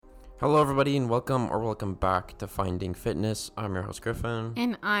Hello, everybody, and welcome back to Finding Fitness. I'm your host, Griffin.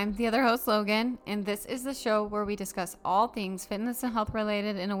 And I'm the other host, Logan. And this is the show where we discuss all things fitness and health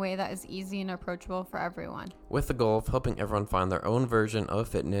related in a way that is easy and approachable for everyone, With the goal of helping everyone find their own version of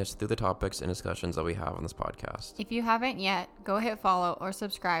fitness through the topics and discussions that we have on this podcast. If you haven't yet, go hit follow or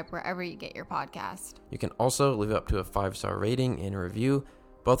subscribe wherever you get your podcast. You can also leave up to a 5-star rating and a review.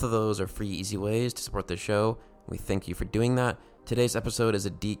 Both of those are free, easy ways to support the show. We thank you for doing that. Today's episode is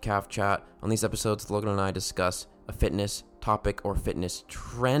a decaf chat. On these episodes, Logan and I discuss a fitness topic or fitness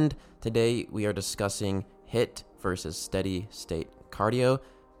trend. Today, we are discussing HIIT versus steady state cardio,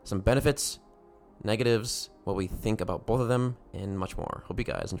 some benefits, negatives, what we think about both of them, and much more. Hope you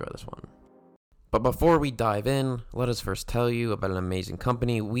guys enjoy this one. But before we dive in, let us first tell you about an amazing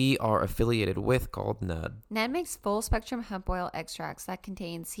company we are affiliated with called NED. NED makes full spectrum hemp oil extracts that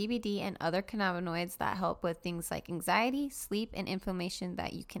contain CBD and other cannabinoids that help with things like anxiety, sleep, and inflammation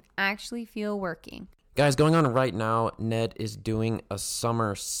that you can actually feel working. Guys, going on right now, NED is doing a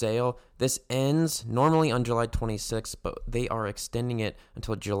summer sale. This ends normally on July 26th, but they are extending it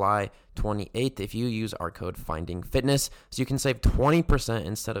until July 28th if you use our code FINDINGFITNESS. So you can save 20%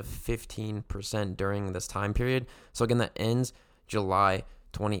 instead of 15% during this time period. So again, that ends July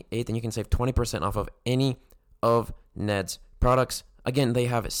 28th, and you can save 20% off of any of NED's products. Again, they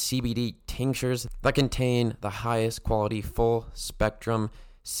have CBD tinctures that contain the highest quality full spectrum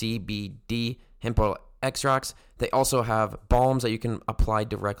CBD hemp oil extracts. They also have balms that you can apply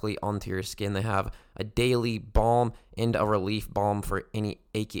directly onto your skin. They have a daily balm and a relief balm for any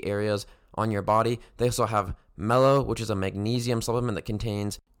achy areas on your body. They also have Mellow, which is a magnesium supplement that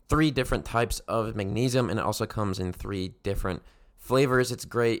contains 3 different types of magnesium, and it also comes in 3 different flavors. It's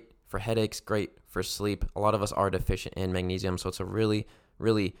great for headaches, great for sleep. A lot of us are deficient in magnesium, so it's a really,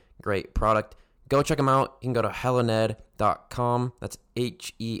 really great product. Go check them out. You can go to helloned.com. That's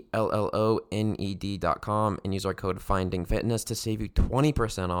HELLONED.com and use our code FINDINGFITNESS to save you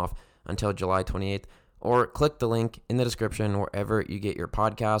 20% off until July 28th. Or click the link in the description wherever you get your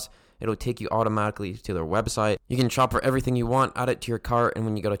podcasts. It'll take you automatically to their website. You can shop for everything you want, add it to your cart, and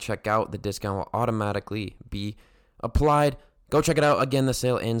when you go to check out, the discount will automatically be applied. Go check it out. Again, the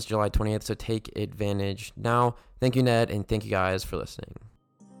sale ends July 28th, so take advantage now. Thank you, Ned, and thank you guys for listening.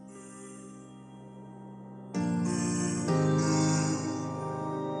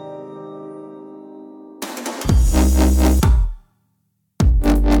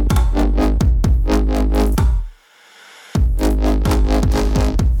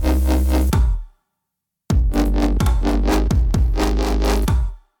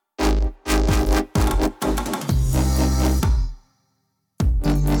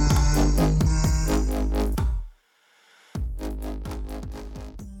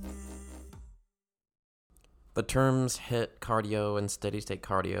 The terms HIIT cardio and steady state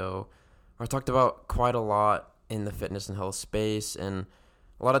cardio are talked about quite a lot in the fitness and health space, and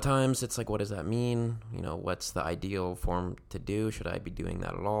a lot of times it's like, what does that mean? You know, what's the ideal form to do? Should I be doing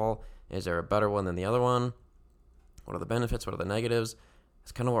that at all? Is there a better one than the other one? What are the benefits? What are the negatives?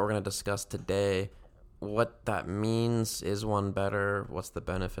 It's kind of what we're going to discuss today. What that means. Is one better? What's the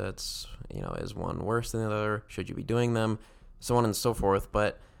benefits? You know, is one worse than the other? Should you be doing them? So on and so forth.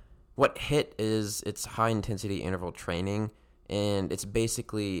 But what HIIT is, it's high intensity interval training, and it's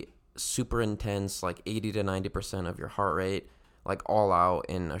basically super intense, like 80 to 90% of your heart rate, like all out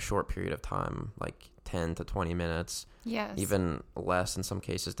in a short period of time, like 10 to 20 minutes. Yes. Even less in some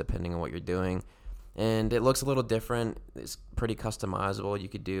cases, depending on what you're doing. And it looks a little different. It's pretty customizable. You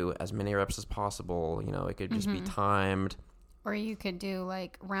could do as many reps as possible. You know, it could just be timed. Or you could do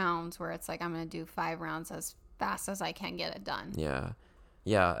like rounds where it's like, I'm going to do 5 rounds as fast as I can get it done.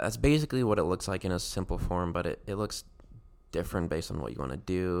 Yeah, that's basically what it looks like in a simple form, but it looks different based on what you want to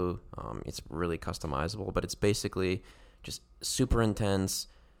do. It's really customizable, but it's basically just super intense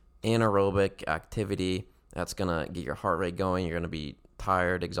anaerobic activity that's going to get your heart rate going. You're going to be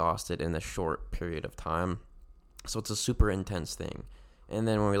tired, exhausted in a short period of time. So it's a super intense thing. And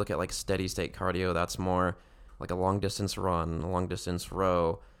then when we look at like steady state cardio, that's more like a long distance run, a long distance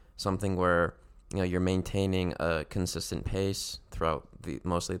row, something where, you know, you're maintaining a consistent pace throughout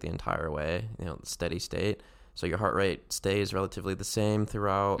mostly the entire way, you know, steady state. So your heart rate stays relatively the same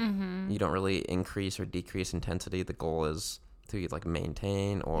throughout. You don't really increase or decrease intensity. The goal is to like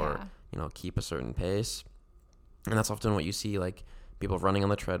maintain or, you know, keep a certain pace. And that's often what you see, like people running on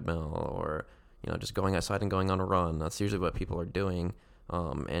the treadmill or, you know, just going outside and going on a run. That's usually what people are doing.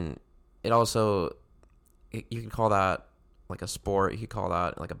 And it also, you could call that like a sport. You could call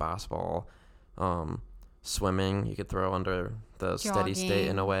that like a basketball. Swimming, you could throw under the steady state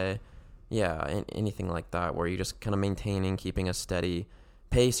in a way. Yeah, anything like that where you're just kind of maintaining, keeping a steady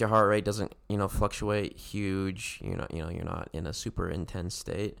pace, your heart rate doesn't, fluctuate huge. You're not in a super intense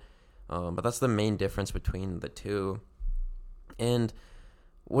state. But that's the main difference between the two. And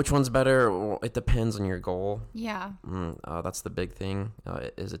which one's better? Well, it depends on your goal. Yeah. That's the big thing,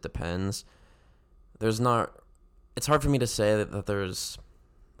 is it depends. It's hard for me to say that there's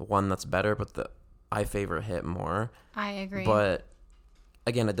one that's better, but I favor HIIT more. I agree. But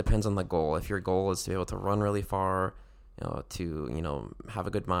again, it depends on the goal. If your goal is to be able to run really far, to, have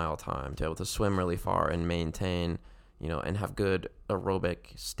a good mile time, to be able to swim really far and maintain, and have good aerobic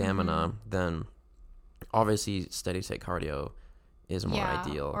stamina, then obviously steady state cardio is more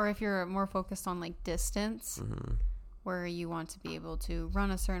ideal. Or if you're more focused on like distance, where you want to be able to run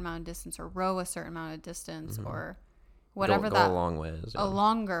a certain amount of distance or row a certain amount of distance or whatever go that a long ways. A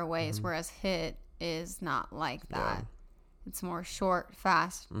longer ways, whereas HIIT is not like that. Yeah. It's more short,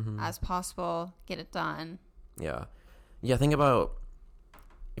 fast as possible, get it done. Yeah. Yeah, if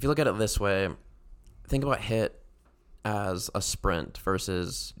you look at it this way, think about HIIT as a sprint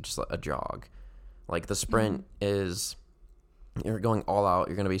versus just a jog. Like the sprint is, you're going all out.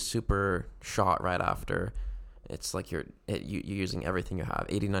 You're going to be super shot right after. It's like you're using everything you have,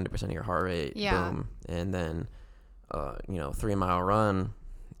 80-90% of your heart rate. Yeah. Boom. And then, 3-mile run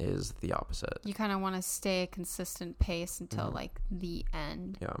is the opposite. You kind of want to stay a consistent pace until like the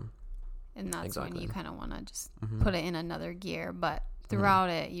end. Yeah. And that's exactly. when you kind of want to just put it in another gear. But throughout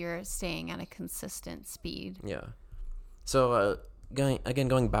it, you're staying at a consistent speed. Yeah. So,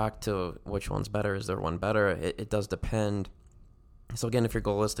 going back to which one's better, is there one better? It does depend. So again, if your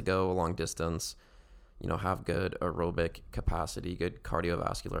goal is to go a long distance, have good aerobic capacity, good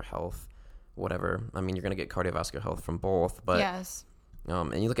cardiovascular health, whatever. I mean, you're going to get cardiovascular health from both, but yes.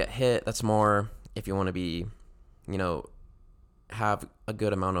 And you look at HIIT, that's more if you want to be, have a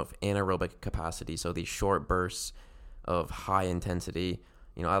good amount of anaerobic capacity. So these short bursts of high intensity,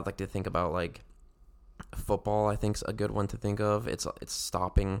 I'd like to think about like football. I think's a good one to think of. It's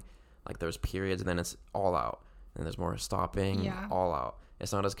stopping, like there's periods and then it's all out. And there's more stopping, all out.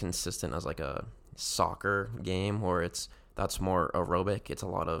 It's not as consistent as like a soccer game where that's more aerobic. It's a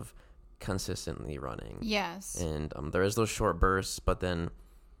lot of consistently running. Yes. And there is those short bursts, but then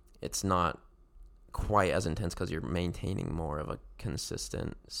it's not quite as intense because you're maintaining more of a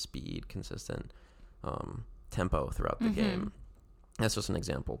consistent speed, consistent tempo throughout the game. That's just an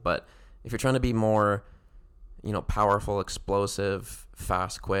example. But if you're trying to be more, powerful, explosive,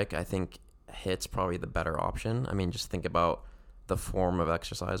 fast, quick, I think HIIT's probably the better option. I mean, just think about the form of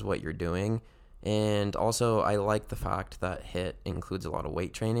exercise, what you're doing. And also, I like the fact that HIIT includes a lot of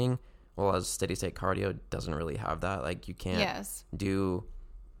weight training, well, as steady state cardio doesn't really have that. Like, you can't do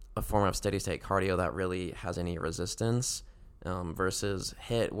a form of steady state cardio that really has any resistance versus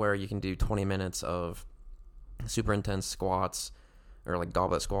HIIT, where you can do 20 minutes of super intense squats or like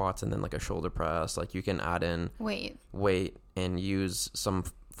goblet squats and then like a shoulder press. Like, you can add in weight and use some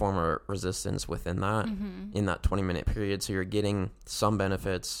form of resistance within that in that 20-minute period. So you're getting some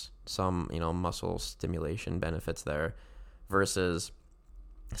benefits, some, muscle stimulation benefits there versus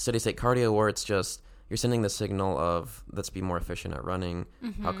steady state cardio where it's just, you're sending the signal of, let's be more efficient at running.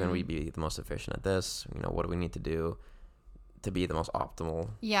 How can we be the most efficient at this? What do we need to do to be the most optimal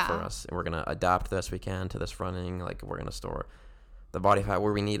for us? And we're going to adapt the best we can to this running. Like, we're going to store the body fat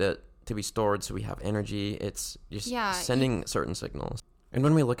where we need it to be stored so we have energy. It's just sending certain signals. And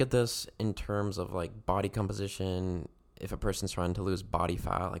when we look at this in terms of like body composition, if a person's trying to lose body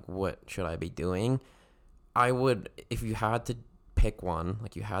fat, like what should I be doing? I would, if you had to pick one,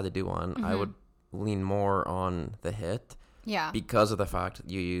 like you had to do one, I would lean more on the HIIT. Yeah. Because of the fact that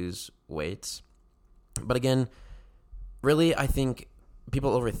you use weights. But again, really, I think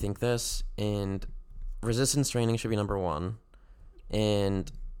people overthink this, and resistance training should be number one.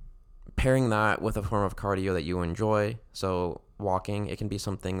 And pairing that with a form of cardio that you enjoy. So walking, it can be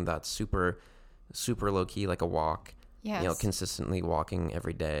something that's super, super low key, like a walk. Yes. Consistently walking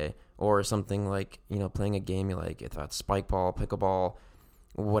every day, or something like, playing a game you like, if that's spike ball, pickleball,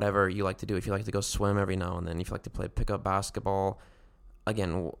 whatever you like to do. If you like to go swim every now and then, if you like to play pickup basketball,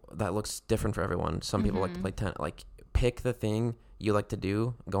 again, that looks different for everyone. Some people like to play tennis. Like, pick the thing you like to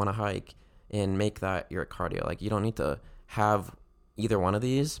do, go on a hike, and make that your cardio. Like, you don't need to have either one of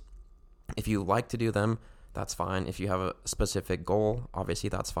these. If you like to do them, that's fine. If you have a specific goal, obviously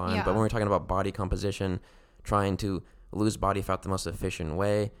that's fine. But when we're talking about body composition, trying to lose body fat the most efficient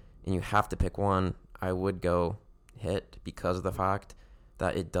way, and you have to pick one, I would go HIIT because of the fact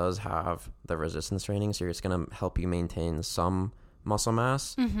that it does have the resistance training. So it's going to help you maintain some muscle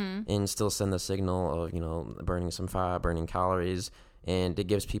mass and still send the signal of, burning some fat, burning calories. And it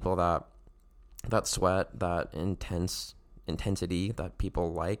gives people that sweat, that intense intensity that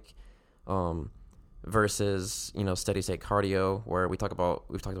people like, versus, steady state cardio, where we've talked about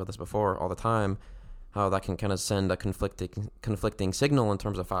this before all the time, how that can kind of send a conflicting signal in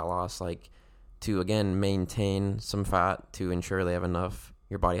terms of fat loss, like to again maintain some fat to ensure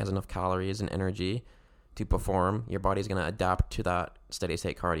your body has enough calories and energy to perform. Your body's going to adapt to that steady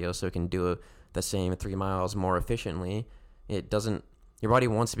state cardio so it can do the same 3 miles more efficiently. Your body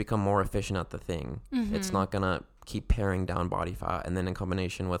wants to become more efficient at the thing. It's not going to keep paring down body fat. And then in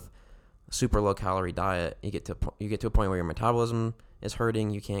combination with super low calorie diet, you get to a point where your metabolism is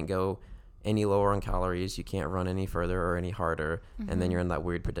hurting. You can't go any lower on calories. You can't run any further or any harder. And then you're in that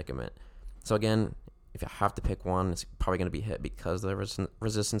weird predicament. So again, if you have to pick one, it's probably going to be HIIT because of the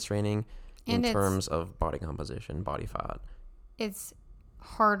resistance training in terms of body composition, body fat. It's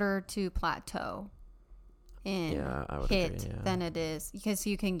harder to plateau in HIIT than it is, because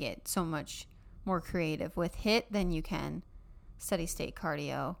you can get so much more creative with HIIT than you can steady state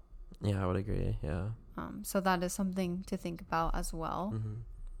cardio. Yeah, I would agree. Yeah. So that is something to think about as well.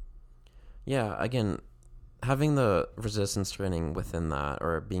 Yeah. Again, having the resistance training within that,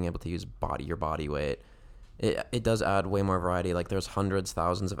 or being able to use your body weight, it does add way more variety. Like there's hundreds,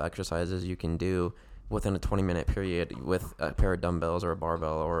 thousands of exercises you can do within a 20-minute period with a pair of dumbbells or a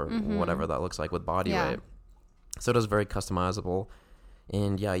barbell or whatever that looks like with body weight. So it is very customizable.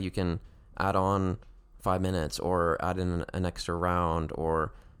 And yeah, you can add on 5 minutes or add in an extra round,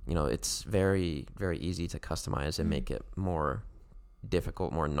 or, it's very, very easy to customize and make it more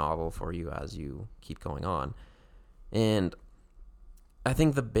difficult, more novel for you as you keep going on. And I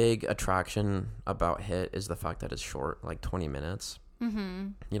think the big attraction about HIIT is the fact that it's short, like 20 minutes,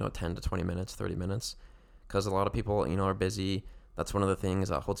 10 to 20 minutes, 30 minutes. Because a lot of people, are busy. That's one of the things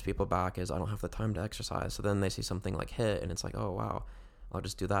that holds people back is I don't have the time to exercise. So then they see something like HIIT and it's like, oh, wow, I'll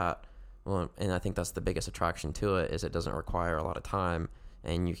just do that. Well, and I think that's the biggest attraction to it is it doesn't require a lot of time,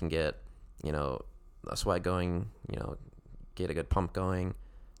 and you can get, a sweat going, get a good pump going,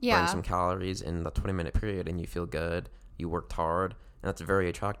 burn some calories in the 20-minute period, and you feel good. You worked hard, and that's very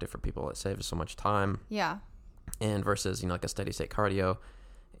attractive for people. It saves so much time. Yeah. And versus, like a steady state cardio,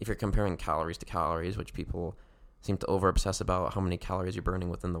 if you're comparing calories to calories, which people seem to over obsess about how many calories you're burning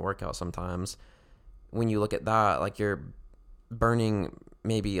within the workout sometimes, when you look at that, like you're burning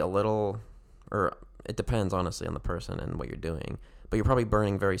maybe a little, or it depends honestly on the person and what you're doing, but you're probably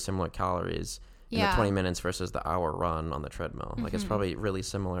burning very similar calories in the 20 minutes versus the hour run on the treadmill. Like it's probably really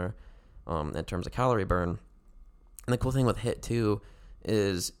similar in terms of calorie burn. And the cool thing with HIIT too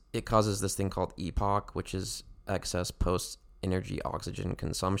is it causes this thing called EPOC, which is excess post energy oxygen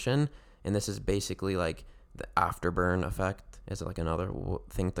consumption. And this is basically like the afterburn effect, is like another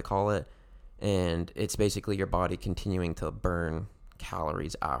thing to call it. And it's basically your body continuing to burn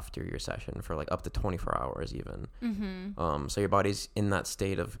calories after your session for like up to 24 hours even. So your body's in that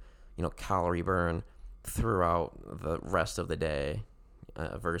state of, calorie burn throughout the rest of the day,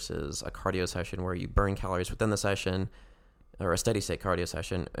 versus a cardio session where you burn calories within the session, or a steady state cardio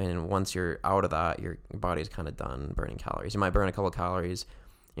session. And once you're out of that, your body's kind of done burning calories. You might burn a couple of calories,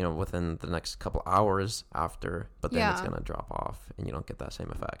 within the next couple hours after, but then it's going to drop off and you don't get that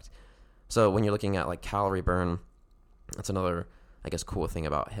same effect. So when you're looking at like calorie burn, that's another, I guess, cool thing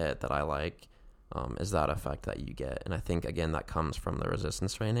about HIIT that I like, is that effect that you get. And I think, again, that comes from the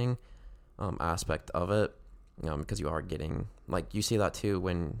resistance training aspect of it, because you are getting, like, you see that too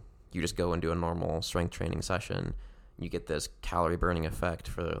when you just go and do a normal strength training session. You get this calorie burning effect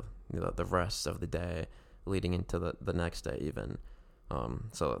for the rest of the day leading into the next day even.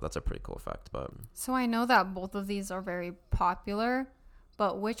 So that's a pretty cool effect. But so I know that both of these are very popular,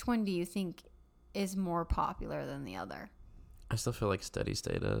 but which one do you think is more popular than the other? I still feel like steady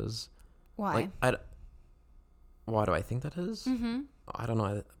state is. Why? Why do I think that is? I don't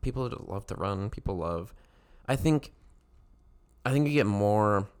know. People love to run. I think you get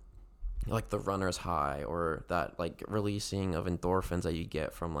more like the runner's high, or that like releasing of endorphins that you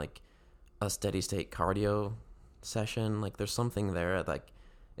get from like a steady state cardio session. Like there's something there, like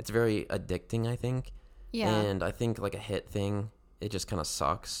it's very addicting, I think. Yeah. And I think like a HIIT thing, it just kind of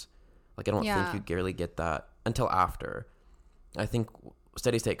sucks. Like I don't think you really get that until after. I think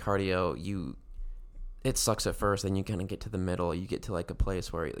steady state cardio, it sucks at first, then you kind of get to the middle. You get to like a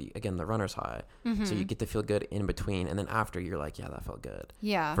place where, again, the runner's high. So you get to feel good in between. And then after, you're like, yeah, that felt good.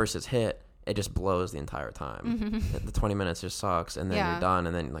 Yeah. Versus HIIT, it just blows the entire time. The 20 minutes just sucks. And then you're done.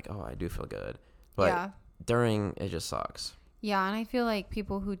 And then you're like, oh, I do feel good. But during, it just sucks. Yeah. And I feel like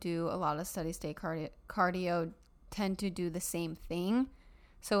people who do a lot of steady state cardio tend to do the same thing.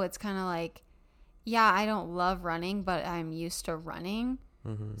 So it's kind of like, yeah, I don't love running, but I'm used to running.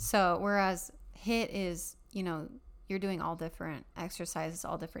 So whereas HIIT is, you're you're doing all different exercises,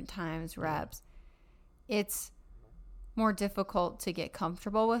 all different times, reps, it's more difficult to get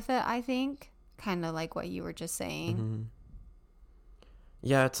comfortable with it, I think. Kind of like what you were just saying. Mm-hmm.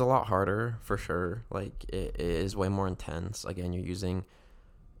 Yeah, it's a lot harder for sure. Like, it is way more intense. Again, you're using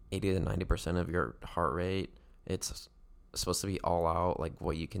 80 to 90% of your heart rate. It's supposed to be all out, like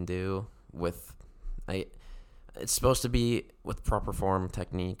what you can do with... It's supposed to be with proper form,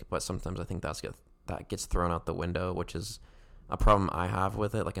 technique, but sometimes I think that gets thrown out the window, which is a problem I have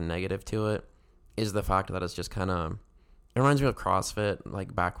with it, like a negative to it, is the fact that it's just kind of... It reminds me of CrossFit,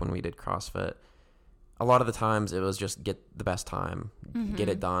 like back when we did CrossFit. A lot of the times it was just get the best time, get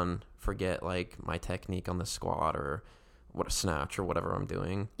it done, forget like my technique on the squat or what a snatch or whatever I'm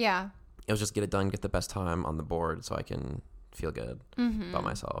doing. Yeah. It was just get it done, get the best time on the board so I can feel good about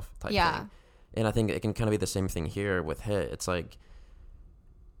myself type thing. And I think it can kind of be the same thing here with HIIT. It's like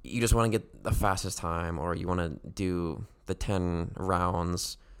you just want to get the fastest time, or you want to do the 10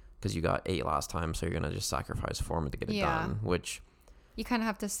 rounds because you got 8 last time, so you're going to just sacrifice form to get it done, which... You kind of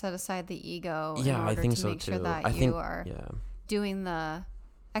have to set aside the ego in I order think to so make too. sure that you are doing the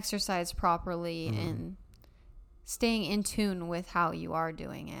exercise properly and staying in tune with how you are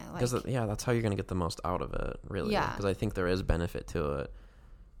doing it. Because that's how you're going to get the most out of it, really. Yeah. Because I think there is benefit to it.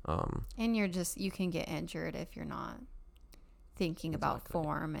 And you can get injured if you're not thinking about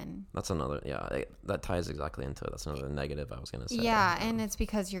form. And that's another, that ties exactly into it. That's another negative I was going to say. Yeah, and it's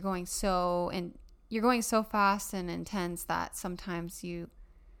because you're going so fast and intense that sometimes you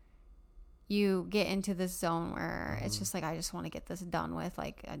get into this zone where it's just like, I just want to get this done with,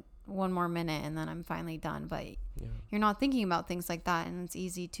 like one more minute and then I'm finally done. But you're not thinking about things like that, and it's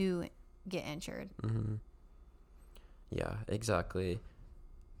easy to get injured. Yeah, exactly.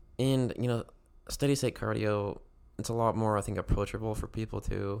 And, steady state cardio, it's a lot more, I think, approachable for people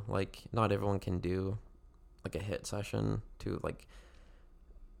too. Like, not everyone can do like a HIIT session to like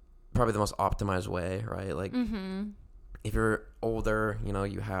probably the most optimized way, right? Like, if you're older,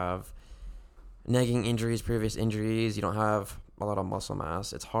 you have nagging injuries, previous injuries, you don't have a lot of muscle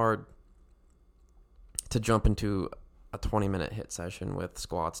mass, it's hard to jump into a 20-minute HIIT session with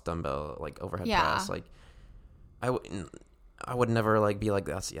squats, dumbbell, like overhead press. Like, I would never like be like,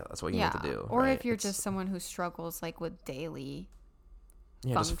 that's what you need to do. Or if you're just someone who struggles like with daily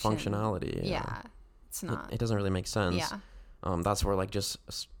just functionality. It's not. It doesn't really make sense. Yeah. That's where like just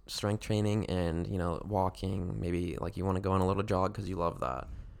strength training and, walking, maybe like you want to go on a little jog because you love that.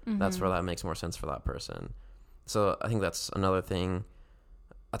 That's where that makes more sense for that person. So I think that's another thing.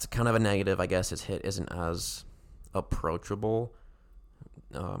 That's kind of a negative, I guess, is HIIT isn't as approachable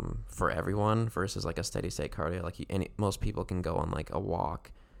for everyone versus like a steady state cardio. Like most people can go on like a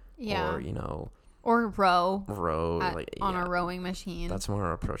walk or row on a rowing machine. That's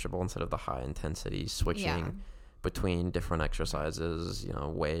more approachable instead of the high intensity switching between different exercises,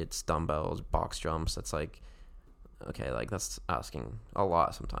 weights, dumbbells, box jumps. That's like, okay, like that's asking a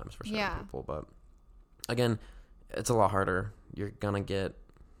lot sometimes for certain people. But again, it's a lot harder. You're going to get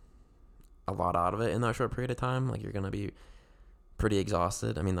a lot out of it in that short period of time. Like, you're going to be pretty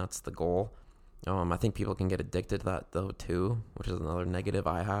exhausted. I mean, that's the goal. I think people can get addicted to that though too, which is another negative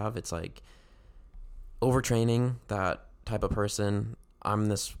I have. It's like overtraining, that type of person. I'm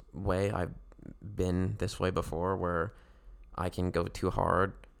this way. I've been this way before, where I can go too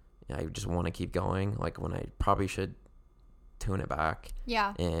hard. I just want to keep going, like when I probably should tune it back.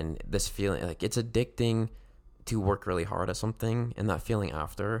 And this feeling, like, it's addicting to work really hard at something, and that feeling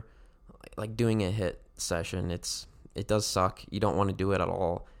after, like doing a HIIT session, it does suck. You don't want to do it at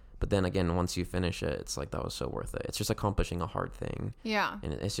all. But then again, once you finish it, it's like, that was so worth it. It's just accomplishing a hard thing.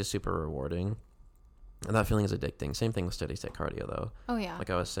 And it's just super rewarding. And that feeling is addicting. Same thing with steady state cardio though. Oh yeah. Like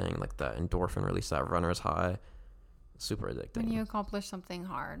I was saying, like that endorphin release, that runner's high, super addicting. When you accomplish something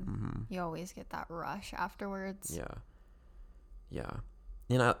hard, you always get that rush afterwards. Yeah.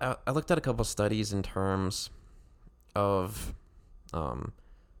 I looked at a couple studies in terms of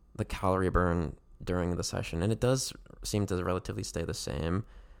the calorie burn during the session, and it does seem to relatively stay the same.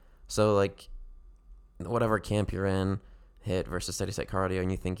 So like, whatever camp you're in, HIIT versus steady state cardio,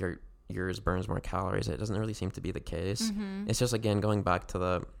 and you think yours burns more calories, it doesn't really seem to be the case. It's just, again, going back to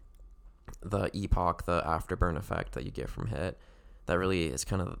the EPOC, the afterburn effect that you get from HIIT, that really is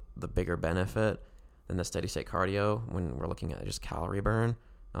kind of the bigger benefit than the steady state cardio when we're looking at just calorie burn.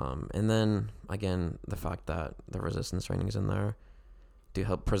 And then again, the fact that the resistance training is in there to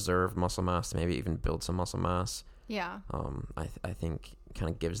help preserve muscle mass, to maybe even build some muscle mass. I think kind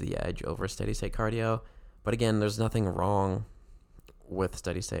of gives the edge over steady state cardio. But again, there's nothing wrong with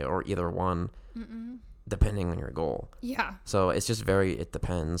steady state or either one, depending on your goal. So it's just it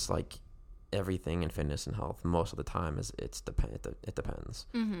depends. Like, everything in fitness and health most of the time is it depends.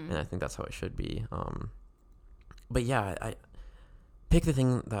 And I think that's how it should be. But yeah, I pick the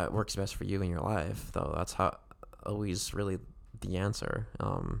thing that works best for you in your life, though. That's how always really the answer.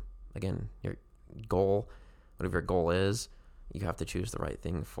 Again, your goal, whatever your goal is, you have to choose the right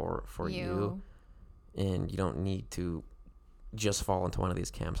thing for you. And you don't need to just fall into one of these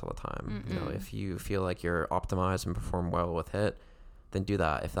camps all the time. You know, if you feel like you're optimized and perform well with HIIT, then do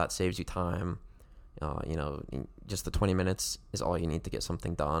that. If that saves you time, you know, just the 20 minutes is all you need to get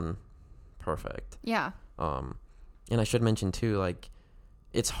something done. Perfect. Yeah. And I should mention too, like,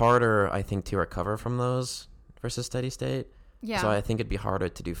 it's harder, I think, to recover from those versus steady state. Yeah. So I think it'd be harder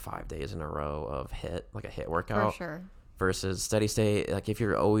to do 5 days in a row of HIIT, like a HIIT workout. For sure. Versus steady state, like if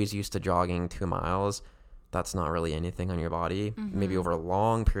you're always used to jogging 2 miles, that's not really anything on your body. Maybe over a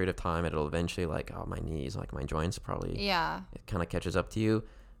long period of time, it'll eventually like, oh, my knees, like my joints probably. Yeah. It kind of catches up to you.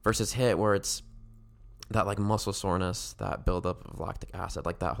 Versus HIIT, where it's that like muscle soreness, that buildup of lactic acid,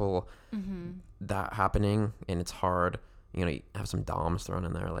 like that whole, that happening, and it's hard. You know, you have some DOMs thrown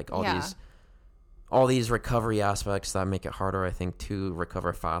in there, like all these recovery aspects that make it harder, I think, to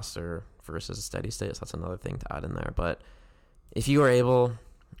recover faster versus a steady state. So that's another thing to add in there. But if you are able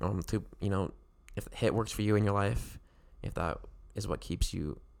to, you know, if HIIT works for you in your life, if that is what keeps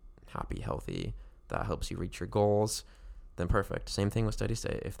you happy, healthy, that helps you reach your goals, then perfect. Same thing with steady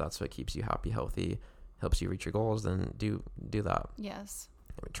state. If that's what keeps you happy, healthy, helps you reach your goals, then do that. Yes.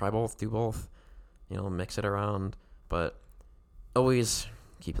 Try both, do both, you know, mix it around, but always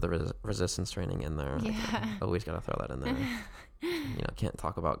keep the resistance training in there. Yeah. Always got to throw that in there. You know, can't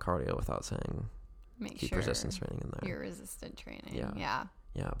talk about cardio without saying keep resistance training in there. Your resistant training. Yeah.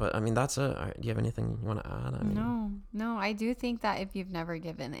 Yeah, but I mean, that's it. Right, do you have anything you want to add? I mean, no. I do think that if you've never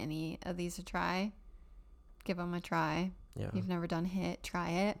given any of these a try, give them a try. Yeah. If you've never done HIIT, try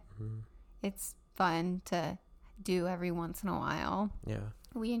it. It's fun to do every once in a while. Yeah.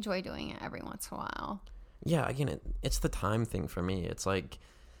 We enjoy doing it every once in a while. Yeah, again, it's the time thing for me. It's like,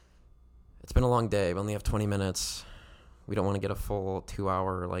 it's been a long day. We only have 20 minutes. We don't want to get a full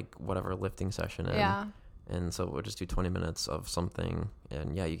 2-hour, like, whatever lifting session in. Yeah. And so we'll just do 20 minutes of something.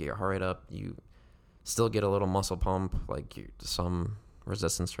 And yeah, you get your heart rate up. You still get a little muscle pump, like some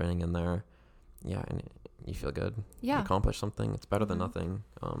resistance training in there. Yeah, and you feel good. Yeah. You accomplish something. It's better than nothing.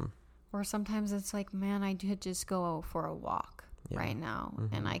 Or sometimes it's like, man, I could just go for a walk right now.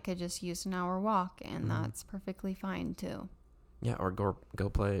 And I could just use an hour walk. And that's perfectly fine too. Yeah, or go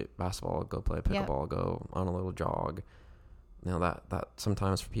play basketball, go play pickleball, go on a little jog. You know, that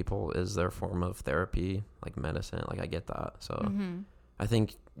sometimes for people is their form of therapy, like medicine. Like, I get that. So I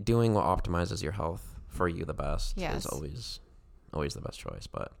think doing what optimizes your health for you the best is always the best choice.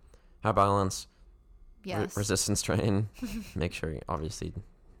 But have balance, resistance train, make sure you, obviously,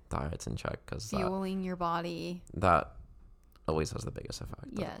 diet's in check, because fueling your body, that always has the biggest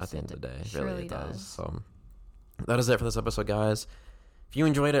effect at the end of the day. Really, it does. So that is it for this episode, guys. If you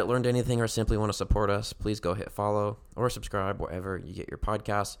enjoyed it, learned anything, or simply want to support us, please go hit follow or subscribe wherever you get your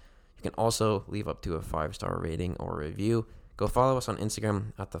podcasts. You can also leave up to a 5-star rating or review. Go follow us on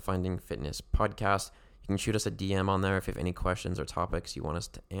Instagram at the Finding Fitness Podcast. You can shoot us a DM on there if you have any questions or topics you want us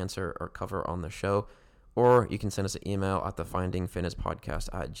to answer or cover on the show. Or you can send us an email at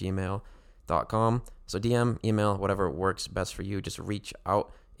thefindingfitnesspodcast@gmail.com. So DM, email, whatever works best for you. Just reach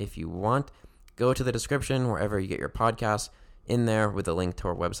out if you want. Go to the description wherever you get your podcasts. In there with a link to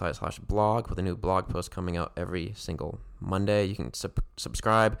our website /blog with a new blog post coming out every single Monday. You can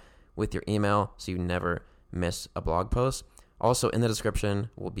subscribe with your email so you never miss a blog post. Also in the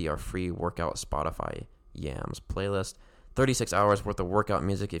description will be our free workout Spotify Yams playlist. 36 hours worth of workout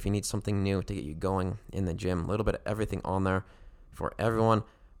music if you need something new to get you going in the gym. A little bit of everything on there for everyone.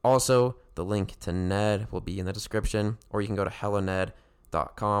 Also, the link to Ned will be in the description, or you can go to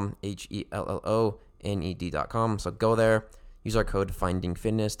helloned.com, HELLONED.com. So go there. Use our code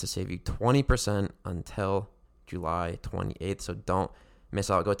FINDINGFITNESS to save you 20% until July 28th. So don't miss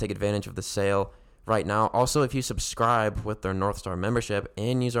out. Go take advantage of the sale right now. Also, if you subscribe with their North Star membership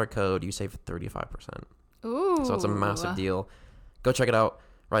and use our code, you save 35%. Ooh. So it's a massive deal. Go check it out.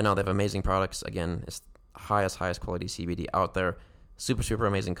 Right now, they have amazing products. Again, it's highest quality CBD out there. Super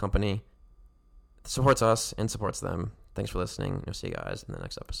amazing company. It supports us and supports them. Thanks for listening. We'll see you guys in the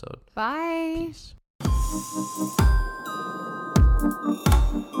next episode. Bye. Peace.